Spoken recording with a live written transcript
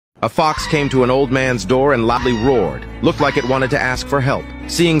A fox came to an old man's door and loudly roared. Looked like it wanted to ask for help.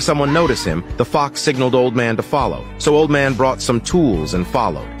 Seeing someone notice him, the fox signaled Old Man to follow. So Old Man brought some tools and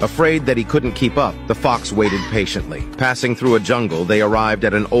followed. Afraid that he couldn't keep up, the fox waited patiently. Passing through a jungle, they arrived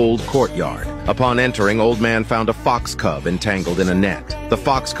at an old courtyard. Upon entering, Old Man found a fox cub entangled in a net. The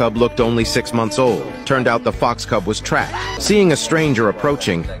fox cub looked only 6 months old. Turned out the fox cub was trapped. Seeing a stranger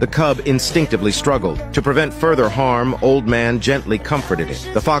approaching, the cub instinctively struggled. To prevent further harm, Old Man gently comforted it.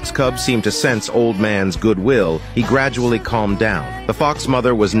 The fox cub seemed to sense Old Man's goodwill. He gradually calmed down. The fox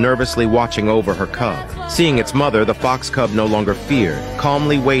mother was nervously watching over her cub. Seeing its mother, the fox cub no longer feared,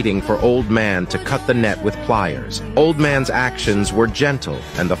 calmly waiting for Old Man to cut the net with pliers. Old Man's actions were gentle,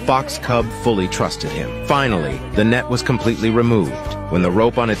 and the fox cub fully trusted him. Finally, the net was completely removed. When the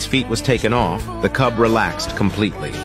rope on its feet was taken off, the cub relaxed completely.